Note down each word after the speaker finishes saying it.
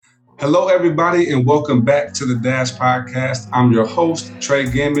Hello, everybody, and welcome back to the Dash Podcast. I'm your host, Trey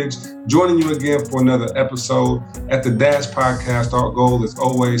Gamage, joining you again for another episode. At the Dash Podcast, our goal is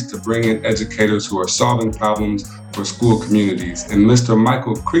always to bring in educators who are solving problems for school communities. And Mr.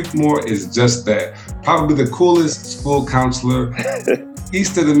 Michael Creekmore is just that. Probably the coolest school counselor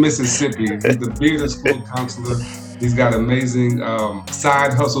east of the Mississippi. He's the bearded school counselor. He's got amazing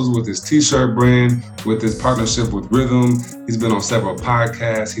side hustles with his t-shirt brand, with his partnership with Rhythm. He's been on several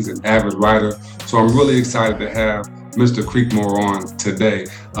podcasts. He's an avid writer. So I'm really excited to have Mr. Creekmore on today.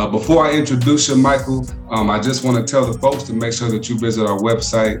 Before I introduce you, Michael, I just want to tell the folks to make sure that you visit our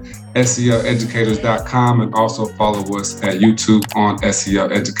website, SELeducators.com, and also follow us at YouTube on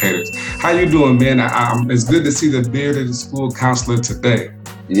SEL Educators. How you doing, man? It's good to see the bearded school counselor today.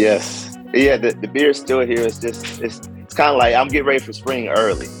 Yes. Yeah, the beard's still here. It's kind of like I'm getting ready for spring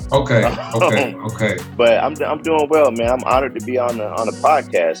early. Okay. But I'm doing well, man. I'm honored to be on the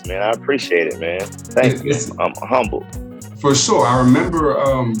podcast, man. I appreciate it, man. Thank you. I'm humbled. For sure. I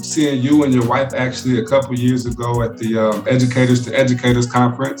remember seeing you and your wife actually a couple years ago at the Educators to Educators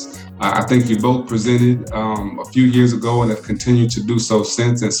conference. I think you both presented a few years ago and have continued to do so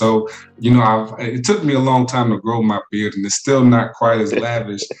since. And so, it took me a long time to grow my beard, and it's still not quite as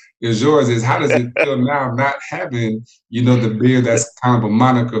lavish as yours is. How does it feel now not having, the beard that's kind of a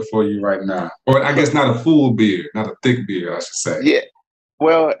moniker for you right now? Or I guess not a full beard, not a thick beard, I should say. Yeah.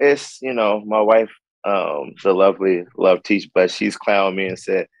 Well, it's, my wife, the lovely Love Teach, but she's clowning me and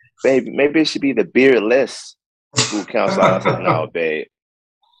said, babe, maybe it should be the beardless school counselor. I was like, no, babe.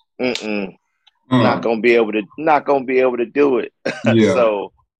 Not gonna be able to do it. Yeah.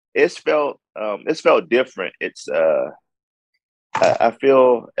 So it's felt different. It's I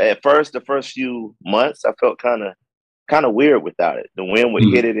feel at first, the first few months, I felt kind of weird without it. The wind would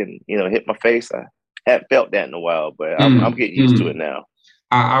hit it and hit my face. I hadn't felt that in a while, but I'm getting used to it now.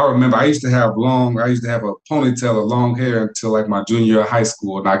 I remember I used to have a ponytail of long hair until like my junior year of high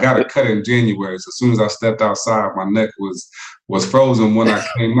school, and I got a cut in January. So as soon as I stepped outside, my neck was frozen when I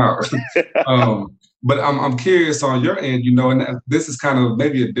came out. But I'm curious on your end, and this is kind of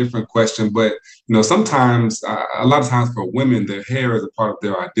maybe a different question, but sometimes, a lot of times for women, their hair is a part of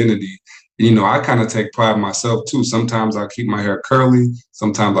their identity. I kind of take pride in myself too. Sometimes I keep my hair curly.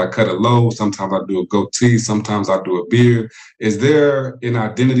 Sometimes I cut it low. Sometimes I do a goatee. Sometimes I do a beard. Is there an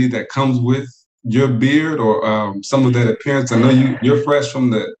identity that comes with your beard or some of that appearance? I know you're fresh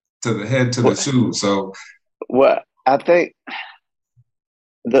from the head to the shoes. So, well, I think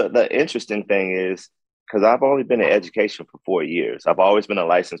the interesting thing is, because I've only been in education for 4 years. I've always been a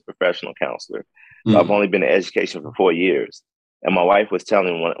licensed professional counselor. I've only been in education for 4 years. And my wife was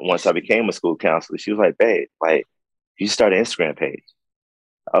telling me once I became a school counselor, she was like, babe, like, you start an Instagram page.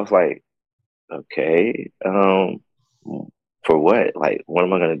 I was like, okay, for what? Like, what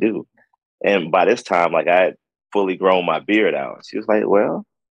am I going to do? And by this time, like, I had fully grown my beard out. She was like, well,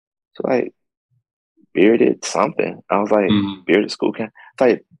 bearded something. I was like, bearded school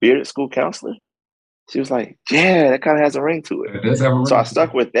bearded school counselor? She was like, yeah, that kind of has a ring to it. It does have a ring. So I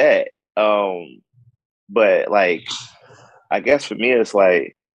stuck with that. But like, I guess for me, it's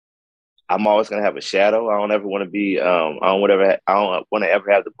like, I'm always going to have a shadow. I don't ever want to be, I don't want to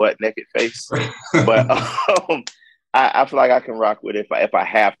ever have the butt naked face, but I feel like I can rock with it if I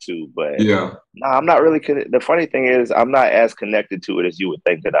have to, but yeah, no, I'm not really. The funny thing is, I'm not as connected to it as you would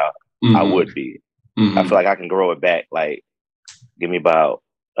think that I would be. I feel like I can grow it back. Like, give me about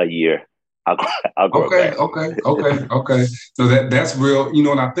a year. I'll grow it back. Okay. So that's real.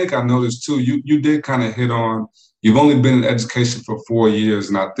 And I think I noticed too, you did kind of hit on, you've only been in education for 4 years.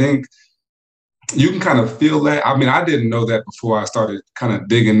 And I think you can kind of feel that. I mean, I didn't know that before I started kind of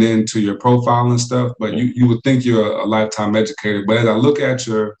digging into your profile and stuff, but you would think you're a lifetime educator. But as I look at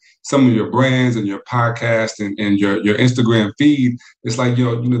some of your brands and your podcast and your Instagram feed, it's like,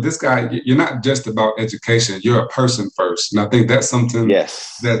 this guy, you're not just about education, you're a person first. And I think that's something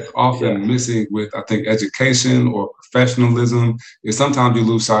that's often missing with, I think, education or professionalism, is sometimes you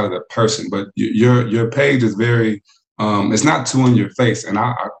lose sight of the person. But your page is very, it's not too in your face. And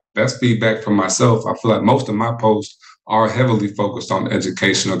that's feedback from myself. I feel like most of my posts are heavily focused on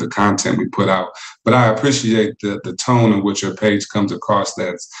education or the content we put out. But I appreciate the tone in which your page comes across.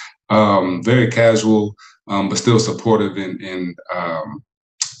 That's very casual, but still supportive and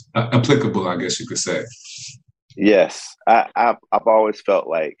applicable, I guess you could say. Yes, I've always felt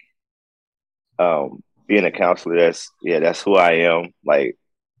like being a counselor, that's who I am. Like,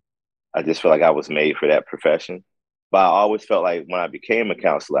 I just feel like I was made for that profession. But I always felt like when I became a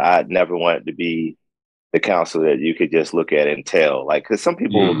counselor, I'd never wanted to be the counselor that you could just look at and tell. Like, because some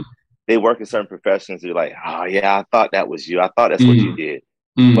people, they work in certain professions, they're like, oh, yeah, I thought that was you. I thought that's what you did.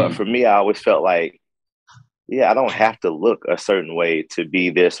 But Mm. for me, I always felt like, yeah, I don't have to look a certain way to be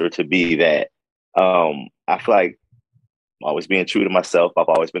this or to be that. I feel like I'm always being true to myself. I've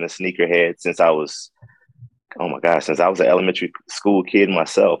always been a sneakerhead since I was, oh my gosh, since I was an elementary school kid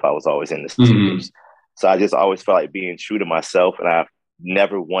myself, I was always into Mm. sneakers. So I just always felt like being true to myself, and I've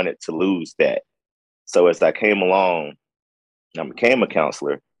never wanted to lose that. So as I came along, I became a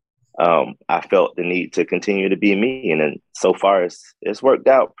counselor. I felt the need to continue to be me, and then so far it's worked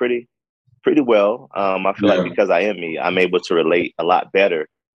out pretty well. I feel like Yeah. because I am me, I'm able to relate a lot better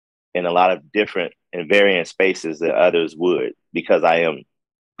in a lot of different and varying spaces than others would because I am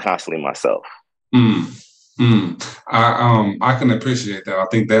constantly myself. Mm. Mm. I can appreciate that. I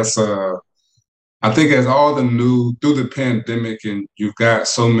think that's I think as all the new through the pandemic, and you've got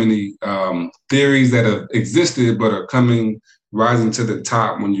so many theories that have existed but are coming rising to the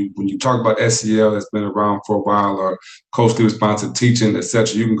top. When you talk about SEL that's been around for a while, or culturally responsive teaching,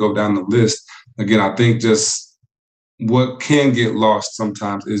 etc., you can go down the list. Again, I think just what can get lost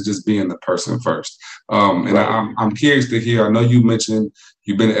sometimes is just being the person first. And Right. I'm curious to hear. I know you mentioned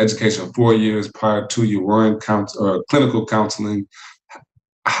you've been in education 4 years. Prior to you were in clinical counseling.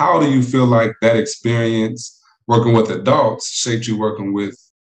 How do you feel like that experience working with adults shaped you working with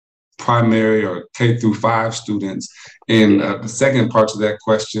primary or K through 5 students? And Yeah. the second part to that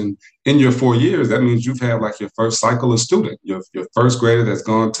question, in your 4 years, that means you've had like your first cycle of student, your first grader that's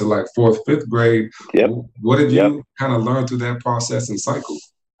gone to like fourth, fifth grade. Yep. What did Yep. you kind of learn through that process and cycle?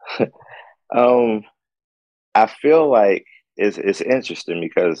 um, I feel like it's interesting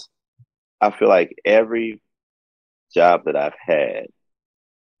because I feel like every job that I've had,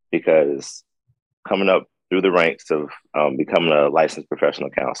 because coming up through the ranks of becoming a licensed professional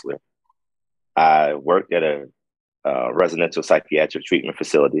counselor, I worked at a residential psychiatric treatment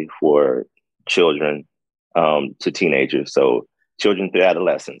facility for children to teenagers. So children through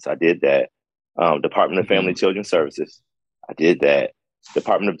adolescence. I did that. Department of Family Mhm. and Children Services. I did that.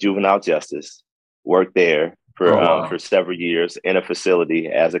 Department of Juvenile Justice. Worked there Oh wow. for several years in a facility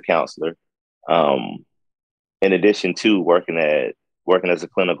as a counselor. Um, in addition to working as a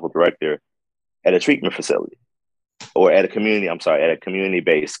clinical director at a treatment facility or at a community. I'm sorry, at a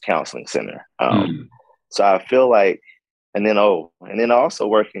community-based counseling center. Mm. So I feel like, and then also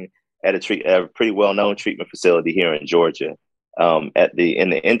working at a pretty well-known treatment facility here in Georgia, in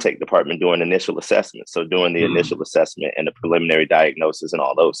the intake department doing initial assessment. So doing the Mm. initial assessment and the preliminary diagnosis and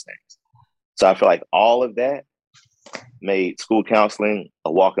all those things. So I feel like all of that made school counseling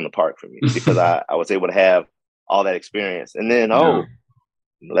a walk in the park for me because I was able to have all that experience. And then, Yeah.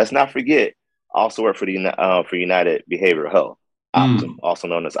 let's not forget, I also work for United Behavioral Health, Optum, Mm. also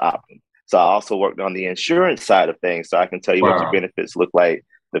known as Optum. So I also worked on the insurance side of things, so I can tell you what your Wow. benefits look like,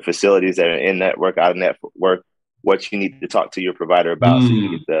 the facilities that are in network, out of network, what you need to talk to your provider about, so you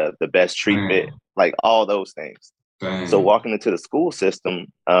can Mm. get the best treatment, Dang. like all those things. So Dang. walking into the school system,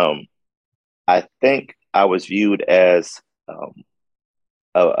 I think I was viewed as um,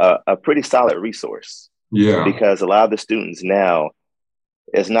 a pretty solid resource Yeah. because a lot of the students now,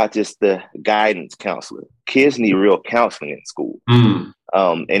 it's not just the guidance counselor. Kids need real counseling in school. Mm.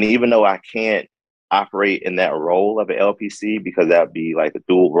 And even though I can't operate in that role of an LPC because that'd be like a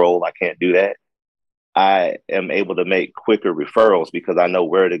dual role, I can't do that. I am able to make quicker referrals because I know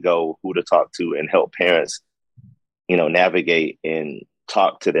where to go, who to talk to, and help parents, navigate and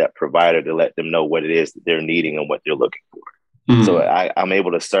talk to that provider to let them know what it is that they're needing and what they're looking for. So Mm. I'm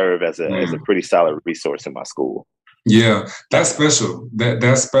able to serve as a Man. pretty solid resource in my school. Yeah, that's special.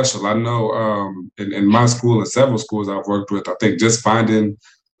 That's special. I know in my school and several schools I've worked with, I think just finding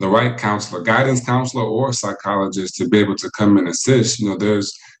the right counselor, guidance counselor or psychologist to be able to come and assist,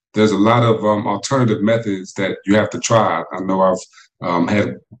 there's a lot of alternative methods that you have to try. I know I've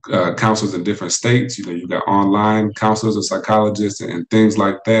had counselors in different states. You got online counselors or psychologists and things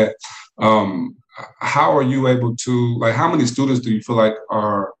like that. Um, how are you able to, like, how many students do you feel like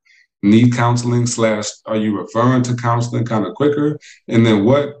are need counseling slash are you referring to counseling kind of quicker? And then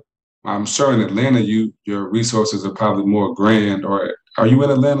what, I'm sure in Atlanta, your resources are probably more grand, or are you in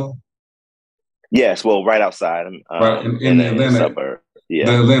Atlanta? Yes, well, right outside. I'm Right, in the in a Atlanta, suburb. the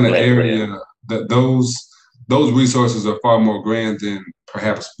Yeah, Atlanta Atlanta. area, those resources are far more grand than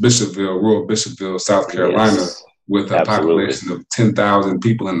perhaps rural Bishopville, South Carolina, Yes, with a absolutely. population of 10,000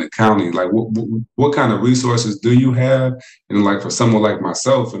 people in the county. Like, what kind of resources do you have? And like for someone like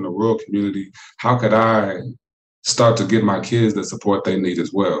myself in the rural community, how could I start to get my kids the support they need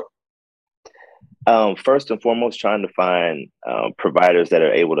as well? First and foremost, trying to find providers that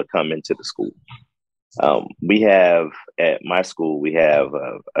are able to come into the school. We have at my school, we have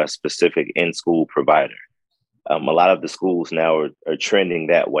a specific in-school provider. A lot of the schools now are trending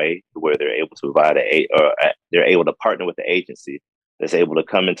that way, where they're able to provide they're able to partner with the agency that's able to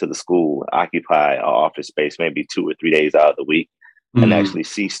come into the school, occupy an office space maybe 2 or 3 days out of the week, and actually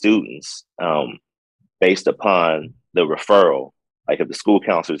see students based upon the referral. Like if the school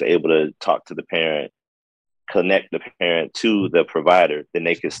counselor is able to talk to the parent, connect the parent to the provider, then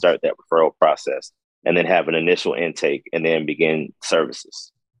they can start that referral process and then have an initial intake and then begin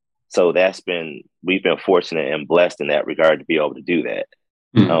services. So we've been fortunate and blessed in that regard to be able to do that.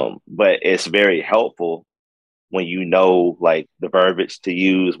 But it's very helpful when you know, like, the verbiage to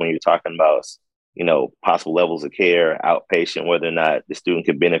use when you're talking about, possible levels of care, outpatient, whether or not the student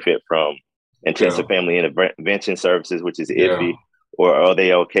could benefit from intensive family intervention services, which is iffy, or are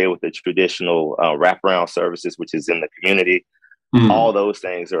they okay with the traditional wraparound services, which is in the community? All those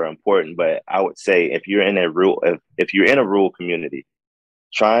things are important. But I would say if you're in a rural community,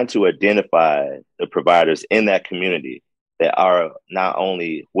 trying to identify the providers in that community that are not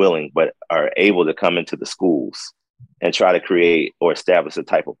only willing, but are able to come into the schools and try to create or establish a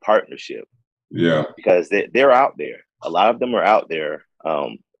type of partnership. Yeah. Because they're out there. A lot of them are out there.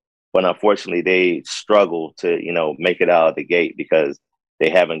 But unfortunately, they struggle to, make it out of the gate because they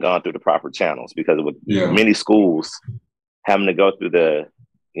haven't gone through the proper channels. Because with many schools having to go through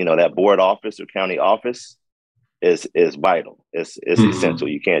that board office or county office is vital. It's essential.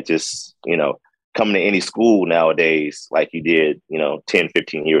 You can't just, come to any school nowadays like you did, 10,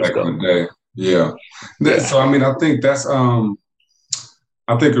 15 years ago. Yeah. So, I think that's,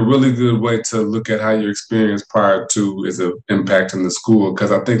 I think a really good way to look at how your experience prior to is impacting the school.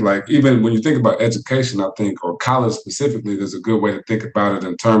 Because I think, like, even when you think about education, I think, or college specifically, there's a good way to think about it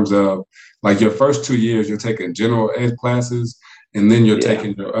in terms of, like, your first 2 years, you're taking general ed classes, and then you're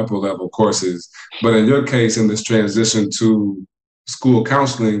taking your upper level courses. But in your case, in this transition to school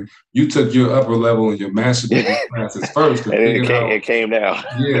counseling, you took your upper level and your master's degree classes first. And it came down.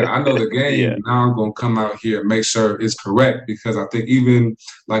 I know the game. Now I'm going to come out here and make sure it's correct, because I think even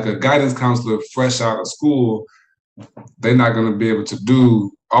like a guidance counselor fresh out of school, they're not going to be able to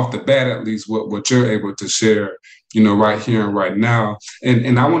do off the bat, at least, what you're able to share, right here and right now.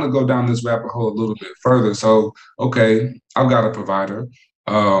 And I want to go down this rabbit hole a little bit further. So, okay, I've got a provider.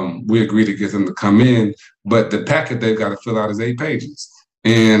 We agree to get them to come in, but the packet they've got to fill out is 8 pages.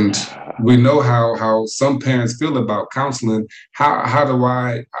 And we know how some parents feel about counseling. How do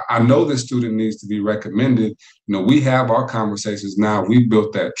I know this student needs to be recommended? We have our conversations now. We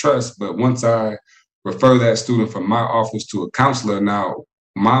built that trust, but once I refer that student from my office to a counselor, now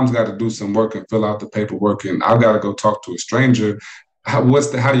mom's got to do some work and fill out the paperwork, and I've got to go talk to a stranger. How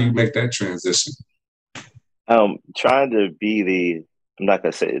do you make that transition? Trying to be I'm not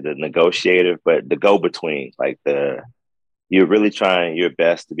going to say the negotiator, but the go-between, like you're really trying your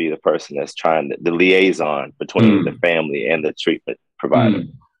best to be the person that's the liaison between the family and the treatment provider,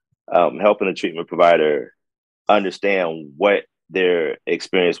 helping the treatment provider understand what their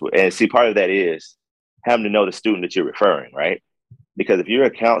experience with. And see, part of that is having to know the student that you're referring, right? Because if you're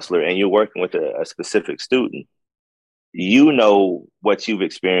a counselor and you're working with a specific student, you know what you've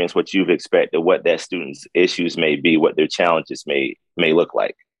experienced, what you've expected, what that student's issues may be, what their challenges may look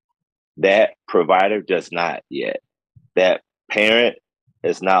like. That provider does not yet. That parent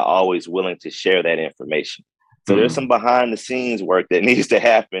is not always willing to share that information. So there's some behind the scenes work that needs to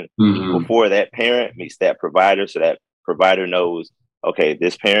happen before that parent meets that provider, so that provider knows, okay,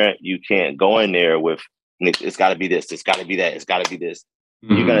 this parent, you can't go in there with, it's got to be this, it's got to be that, it's got to be this.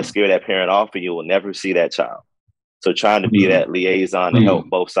 You're going to scare that parent off and you will never see that child. So trying to be that liaison to help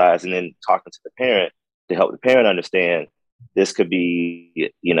both sides, and then talking to the parent to help the parent understand this could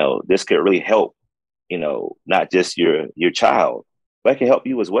be, this could really help, not just your child, but it can help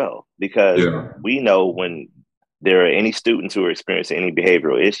you as well. Because we know when there are any students who are experiencing any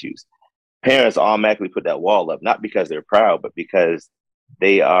behavioral issues, parents automatically put that wall up, not because they're proud, but because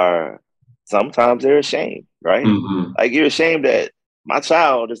sometimes they're ashamed, right? Like, you're ashamed that my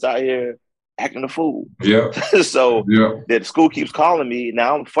child is out here acting a fool. So the school keeps calling me.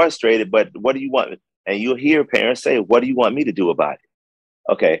 Now I'm frustrated, but what do you want? And you'll hear parents say, what do you want me to do about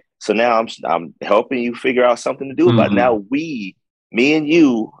it? Okay, so now I'm helping you figure out something to do about it. Now me and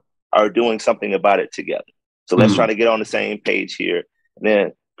you are doing something about it together. So let's try to get on the same page here. And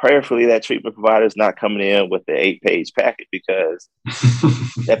then prayerfully, that treatment provider is not coming in with the 8-page packet, because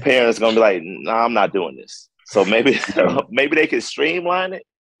that parent is going to be like, no, I'm not doing this. So maybe they can streamline it.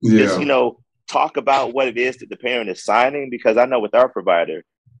 Just, talk about what it is that the parent is signing, because I know with our provider,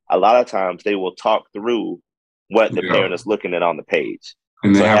 a lot of times they will talk through what the parent is looking at on the page.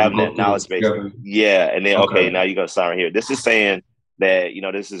 And so having that knowledge base. And then, okay, now you're going to sign right here. This is saying that,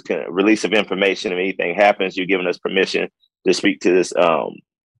 this is kind of release of information. If anything happens, you're giving us permission to speak to this, to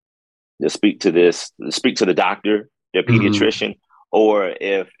speak to the doctor, their pediatrician, or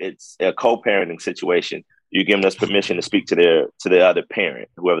if it's a co-parenting situation, you're giving us permission to speak to the other parent,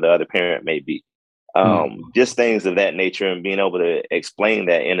 whoever the other parent may be. Just things of that nature, and being able to explain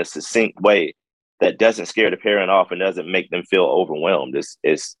that in a succinct way that doesn't scare the parent off and doesn't make them feel overwhelmed.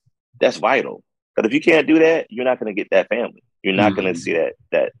 That's vital. But if you can't do that, you're not going to get that family. You're not going to see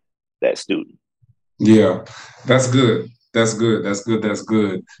that student. Yeah, that's good. That's good. That's good. That's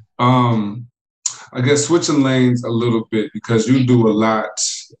good. I guess switching lanes a little bit, because you do a lot.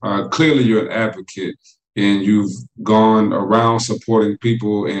 Clearly, you're an advocate, and you've gone around supporting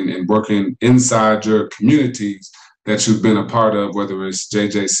people and working inside your communities that you've been a part of, whether it's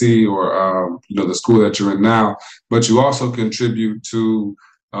JJC or the school that you're in now. But you also contribute to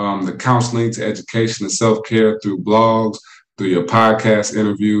the counseling, to education and self-care through blogs, through your podcast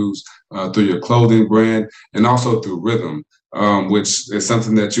interviews, through your clothing brand, and also through Rhythm, which is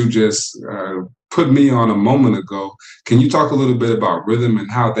something that you just put me on a moment ago. Can you talk a little bit about Rhythm and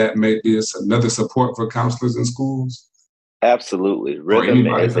how that may be another support for counselors in schools? Absolutely. Rhythm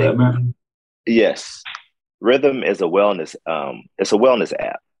is yes. Rhythm is a wellness. It's a wellness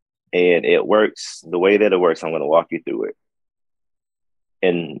app, and it works the way that it works. I'm going to walk you through it.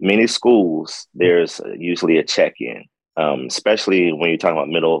 In many schools, there's usually a check-in, especially when you're talking about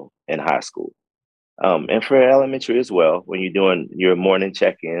middle and high school, and for elementary as well. When you're doing your morning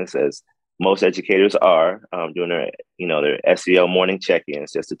check-ins, as most educators are doing their SEL morning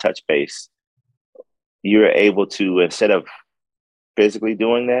check-ins, just to touch base, you're able to, instead of physically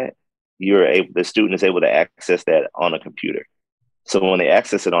doing that, the student is able to access that on a computer. So when they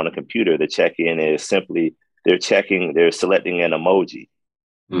access it on a computer, the check-in is simply they're selecting an emoji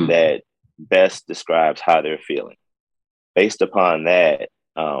that best describes how they're feeling. Based upon that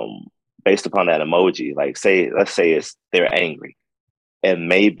emoji, let's say they're angry, and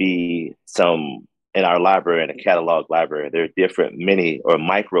maybe in our library, in a catalog library, there are different mini or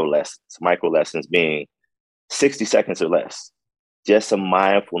micro lessons being 60 seconds or less, just some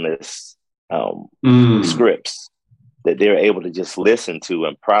mindfulness scripts that they're able to just listen to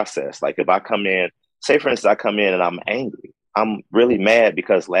and process. Like if I come in, say for instance, I come in and I'm angry. I'm really mad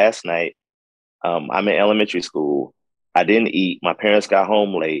because last night I'm in elementary school. I didn't eat. My parents got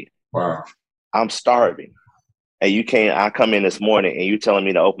home late. Wow. I'm starving. And I come in this morning and you're telling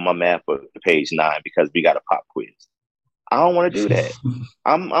me to open my math book to page 9 because we got a pop quiz. I don't want to do that.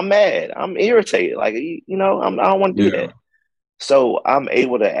 I'm mad. I'm irritated. I don't want to do that. So I'm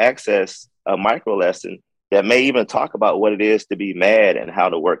able to access a micro lesson that may even talk about what it is to be mad and how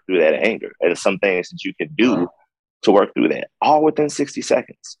to work through that anger and some things that you can do to work through that, all within 60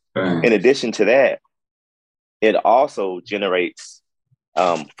 seconds. Thanks. In addition to that, it also generates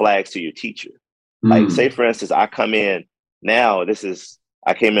flags to your teacher. Like say, for instance, I come in now,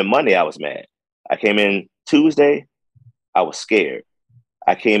 I came in Monday, I was mad. I came in Tuesday, I was scared.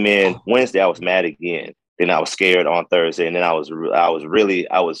 I came in Wednesday, I was mad again. Then I was scared on Thursday. And then I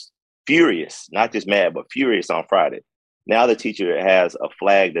was furious, not just mad, but furious on Friday. Now the teacher has a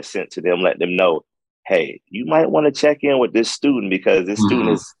flag that's sent to them, let them know, hey, you might want to check in with this student because this student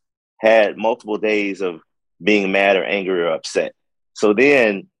has had multiple days of being mad or angry or upset. So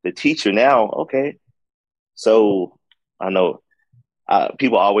then the teacher now, okay, so I know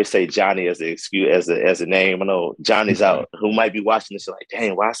people always say Johnny as an excuse, as a name. I know Johnny's out, who might be watching this like,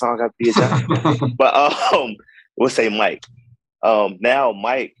 dang, why song got to be a Johnny? But we'll say Mike. Now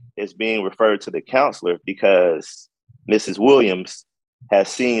Mike is being referred to the counselor because Mrs. Williams has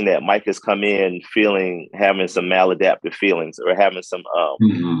seen that Mike has come in having some maladaptive feelings or having some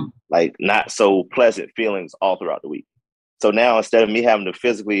like not so pleasant feelings all throughout the week. So now instead of me having to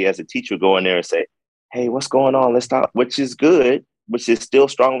physically as a teacher go in there and say, hey, what's going on? Let's talk, which is good, which is still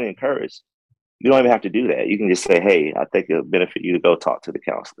strongly encouraged. You don't even have to do that. You can just say, hey, I think it'll benefit you to go talk to the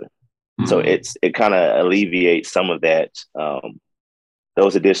counselor. So it kind of alleviates some of that,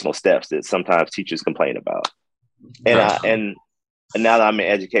 those additional steps that sometimes teachers complain about. And now that I'm in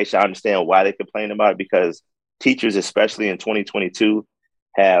education, I understand why they complain about it, because teachers, especially in 2022,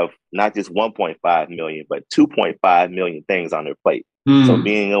 have not just 1.5 million, but 2.5 million things on their plate. So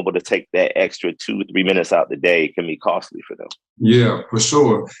being able to take that extra 2-3 minutes out the day can be costly for them. Yeah, for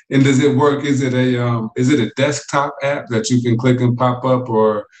sure. And does it work? Is it a desktop app that you can click and pop up,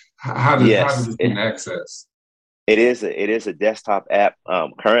 or how does it can access? It is a desktop app.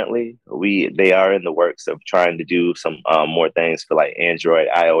 Currently, they are in the works of trying to do some more things for like Android,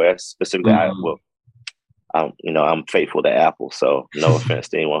 iOS, specifically. I'm faithful to Apple, so no offense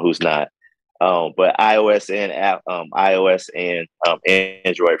to anyone who's not. but iOS and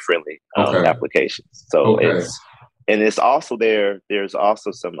Android friendly Okay. applications. So Okay. it's also there's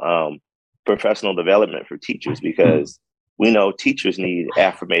also some professional development for teachers, Hmm. because we know teachers need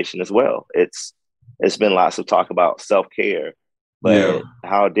affirmation as well. It's been lots of talk about self-care, Yeah. but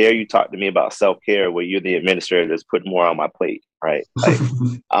how dare you talk to me about self-care where you're the administrator that's putting more on my plate, right? Like,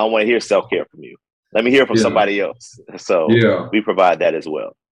 I don't want to hear self-care from you. Let me hear from Yeah. somebody else. So Yeah. we provide that as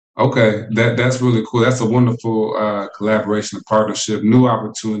well. Okay, that's really cool. That's a wonderful collaboration and partnership. New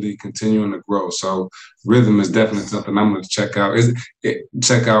opportunity, continuing to grow. So, rhythm is definitely Yes. something I'm going to check out.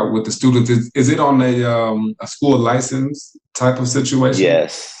 Check out with the students? Is it on a school license type of situation?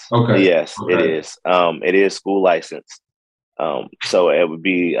 Yes. Okay, Yes, it okay. is. It is school licensed. So it would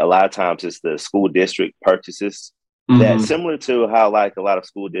be a lot of times it's the school district purchases that, Hmm. similar to how like a lot of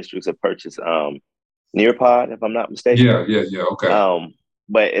school districts have purchased Nearpod, if I'm not mistaken. Yeah, yeah, yeah. Okay, Um,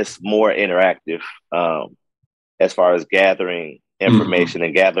 but it's more interactive as far as gathering hmm, information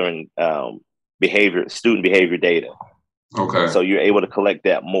and gathering student behavior data. okay. So you're able to collect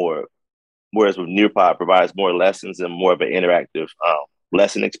that more. Whereas with Nearpod provides more lessons and more of an interactive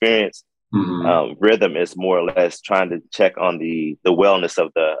lesson experience. Hmm. Rhythm is more or less trying to check on the wellness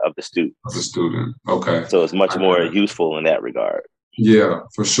of the Of the students. student. Okay, So it's much I get more it. useful in that regard. Yeah,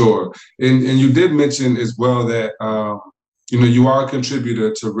 for sure. And you did mention as well that you are a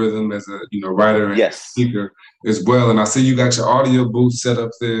contributor to Rhythm as a writer and Yes. speaker as well. And I see you got your audio booth set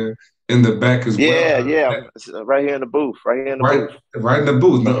up there in the back as well. Yeah, yeah. Right here in the booth. Right here in the Right, booth. right in the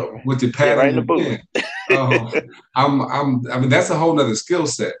booth So with your yeah, pad right and in the your booth. pen. Oh, I mean, that's a whole nother skill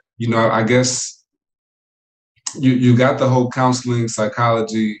set. I guess you got the whole counseling,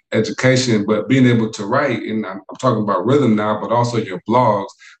 psychology, education, but being able to write, and I'm talking about Rhythm now, but also your blogs.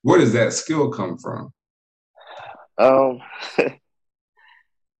 Where does that skill come from? um,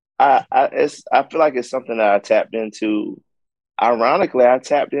 I feel like it's something that I tapped into. Ironically, I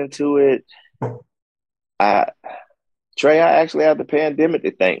tapped into it. I Trey, I actually have the pandemic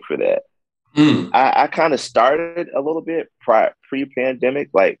to thank for that. Mm, I kind of started a little bit pre-pandemic,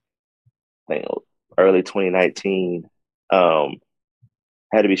 like I think early 2019. Um,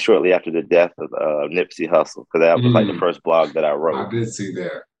 had to be shortly after the death of Nipsey Hussle, because that was like the mm. first blog that I wrote. I did see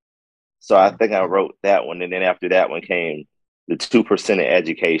that. So I think I wrote that one, and then after that one came the 2% of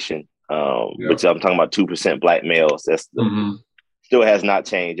education, Yeah. which I'm talking about 2% black males. Hmm. Still has not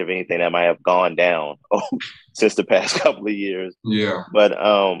changed. If anything, that might have gone down since the past couple of years. Yeah. But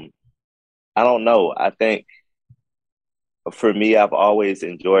I don't know. I think for me, I've always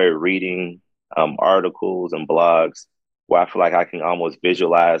enjoyed reading articles and blogs where I feel like I can almost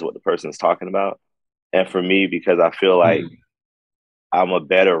visualize what the person is talking about. And for me, because I feel like Mm, I'm a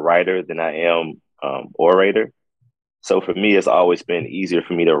better writer than I am orator. So for me, it's always been easier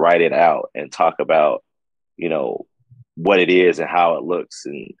for me to write it out and talk about, you know, what it is and how it looks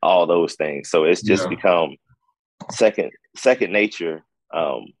and all those things. So it's just yeah. become second nature.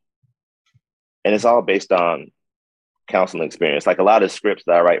 Um, and it's all based on counseling experience. Like a lot of scripts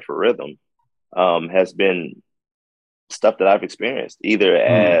that I write for Rhythm has been stuff that I've experienced, either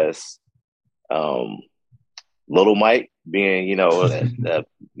Mm. as um, little Mike, being, a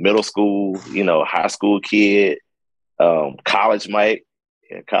middle school, high school kid, college Mike.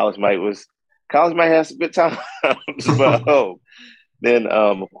 Yeah, college Mike has some good times, but then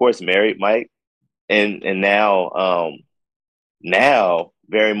of course married Mike, and now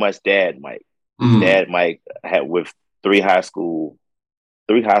very much dad Mike. Mm. Dad Mike had with three high school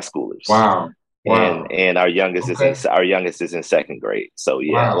three high schoolers, Wow. Wow. and Okay. our youngest is in second grade. So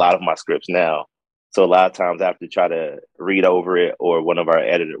yeah, a Wow. lot of my scripts now. So a lot of times I have to try to read over it, or one of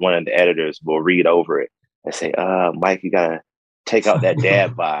the editors will read over it and say, Mike, you gotta take out that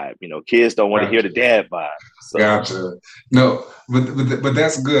dad vibe. Kids don't want to hear the Gotcha. dad vibe. So Gotcha. No, but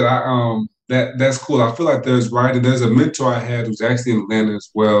that's good. That's cool. I feel like there's a mentor I had who's actually in Atlanta as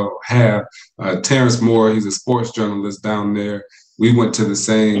well. Have Terrence Moore. He's a sports journalist down there. We went to the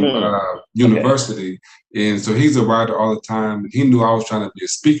same okay. university, and so he's a writer all the time. And he knew I was trying to be a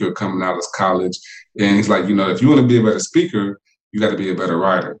speaker coming out of college, and he's like, if you want to be a better speaker, you got to be a better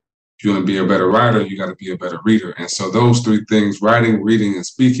writer. If you want to be a better writer, you got to be a better reader. And so those three things, writing, reading, and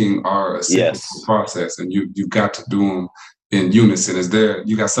speaking, are a cyclical Yes. process, and you got to do them in unison.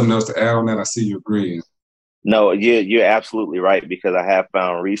 You got something else to add on that? I see you agreeing. No, you're absolutely right, because I have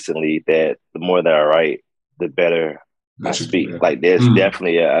found recently that the more that I write, the better I That you do speak. that. Like there's Mm,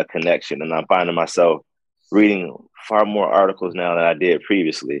 definitely a connection, and I'm finding myself reading far more articles now than I did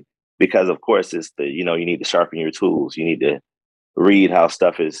previously, because of course it's you need to sharpen your tools. You need to read how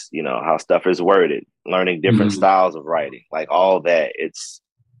stuff is worded, learning different mm, styles of writing, like all that.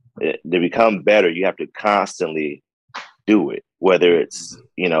 to become better, you have to constantly do it, whether it's,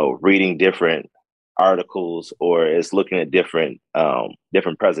 reading different articles or it's looking at different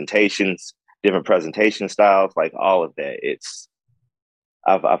presentations, different presentation styles, like all of that.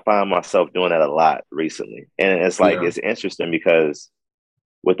 I find myself doing that a lot recently. And it's like, it's interesting because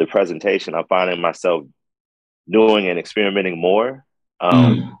with the presentation, I'm finding myself doing and experimenting more.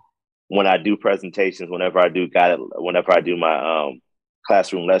 When I do presentations, whenever I do my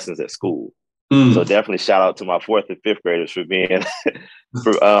classroom lessons at school. So definitely shout out to my 4th and 5th graders for being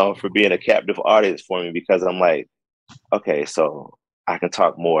for being a captive audience for me, because I'm like, okay, so I can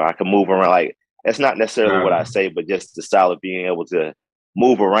talk more, I can move around. Like, it's not necessarily what I say, but just the style of being able to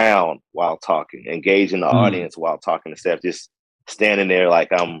move around while talking, engage in the audience while talking, instead of just standing there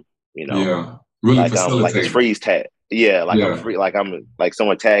like I'm, really like I'm like it's freeze tag. Yeah, like I'm free, like I'm like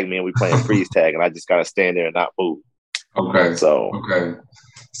someone tagged me and we playing freeze tag, and I just gotta stand there and not move. Okay. So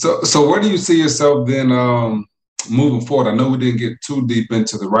So where do you see yourself then moving forward? I know we didn't get too deep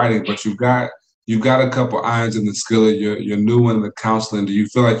into the writing, but you've got a couple irons in the skillet. You're new in the counseling. Do you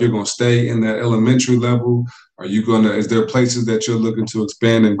feel like you're going to stay in that elementary level? Are you going to? Is there places that you're looking to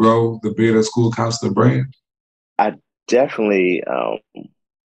expand and grow the Beard at School Counselor brand? I definitely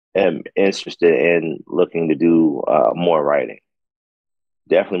am interested in looking to do more writing.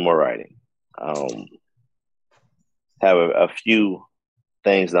 Definitely more writing. Have a few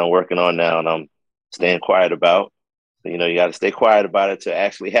things that I'm working on now, and I'm staying quiet about. You got to stay quiet about it to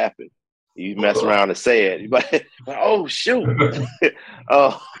actually happen. You mess around and say it, you're like, oh shoot,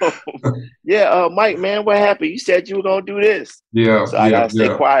 Mike, man, what happened? You said you were gonna do this. So I gotta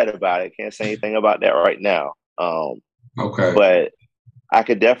stay quiet about it. Can't say anything about that right now. But I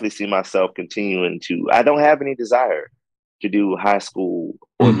could definitely see myself continuing to. I don't have any desire to do high school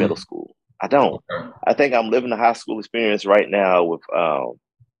or middle school. I don't. I think I'm living the high school experience right now with our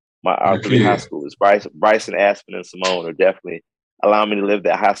 3 high schoolers. Bryson, Aspen, and Simone are definitely allowing me to live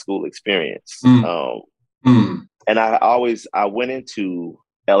that high school experience. And I went into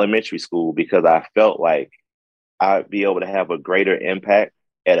elementary school because I felt like I'd be able to have a greater impact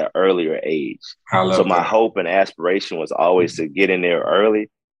at an earlier age. So my hope and aspiration was always to get in there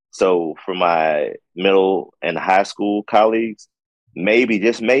early. So for my middle and high school colleagues, maybe,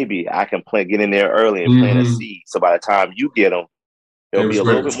 just maybe, I can get in there early and plant a seed. So by the time you get them, they'll be a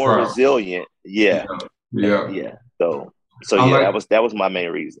little bit more resilient. Yeah. So that was my main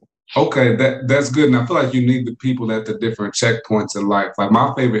reason. Okay, that's good. And I feel like you need the people at the different checkpoints in life. Like,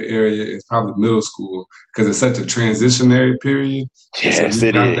 my favorite area is probably middle school because it's such a transitionary period. Yes, so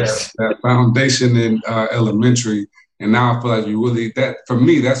it is. That foundation in elementary. And now I feel like you really, for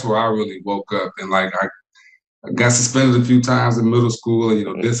me, that's where I really woke up. And like, I got suspended a few times in middle school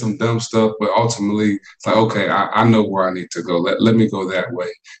and, did some dumb stuff. But ultimately, it's like, okay, I know where I need to go. Let me go that way.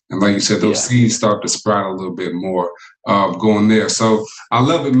 And like you said, those seeds start to sprout a little bit more going there. So I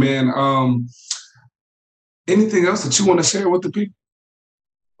love it, man. Anything else that you want to share with the people?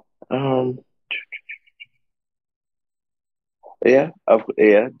 Yeah,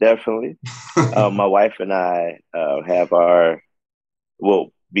 definitely. My wife and I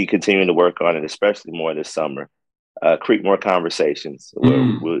we'll be continuing to work on it, especially more this summer. Creekmore Conversations,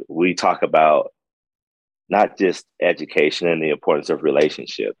 where we talk about not just education and the importance of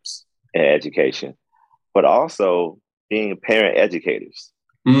relationships and education, but also being parent educators.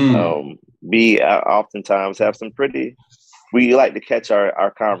 We oftentimes have we like to catch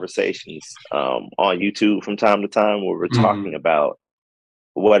our conversations on YouTube from time to time, where we're talking about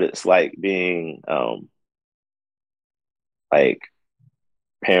what it's like being like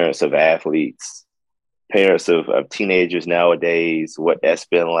parents of athletes, parents of teenagers nowadays, what that's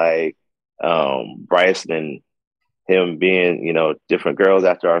been like. Bryson and him being, different girls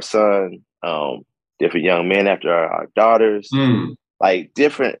after our son, different young men after our daughters, like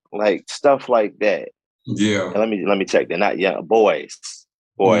different, like stuff like that. Yeah. And let me check. They're not young boys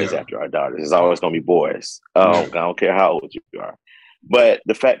after our daughters. It's always going to be boys. I don't care how old you are. But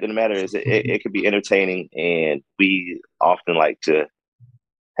the fact of the matter is, it could be entertaining, and we often like to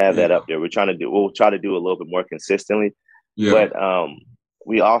have that up there. We'll try to do a little bit more consistently. But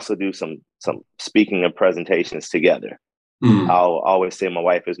we also do some speaking and presentations together. I'll always say my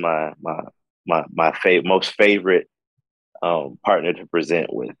wife is my most favorite partner to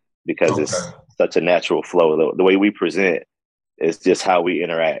present with, because it's such a natural flow. The way we present is just how we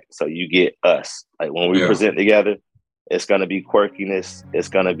interact. So you get us. Like, when we present together, it's going to be quirkiness. It's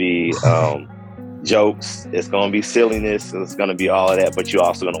going to be jokes. It's going to be silliness. It's going to be all of that. But you're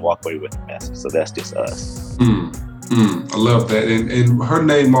also going to walk away with a message. So that's just us. I love that. And her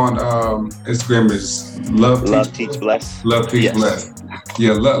name on Instagram is Love Teach Bless. Love Teach Bless.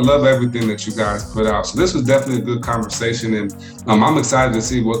 yeah, love everything that you guys put out. So this was definitely a good conversation, and I'm excited to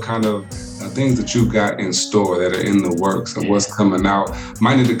see what kind of things that you've got in store that are in the works and what's coming out.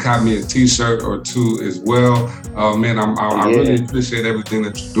 Might need to cop me a T-shirt or two as well. Man, I really appreciate everything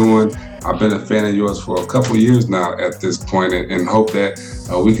that you're doing. I've been a fan of yours for a couple of years now at this point, and hope that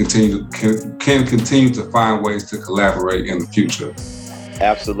we can continue to find ways to collaborate in the future.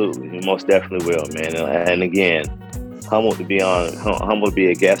 Absolutely, we most definitely will, man. And again, humbled to be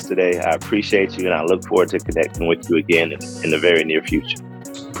a guest today. I appreciate you, and I look forward to connecting with you again in the very near future.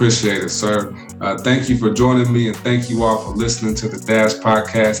 Appreciate it, sir. Thank you for joining me, and thank you all for listening to the Dash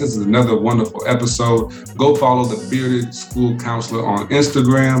Podcast. This is another wonderful episode. Go follow the Bearded School Counselor on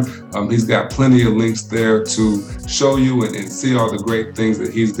Instagram. He's got plenty of links there to show you and see all the great things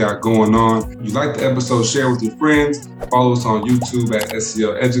that he's got going on. If you like the episode, share with your friends. Follow us on YouTube at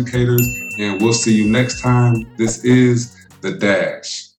SEL Educators, and we'll see you next time. This is The Dash.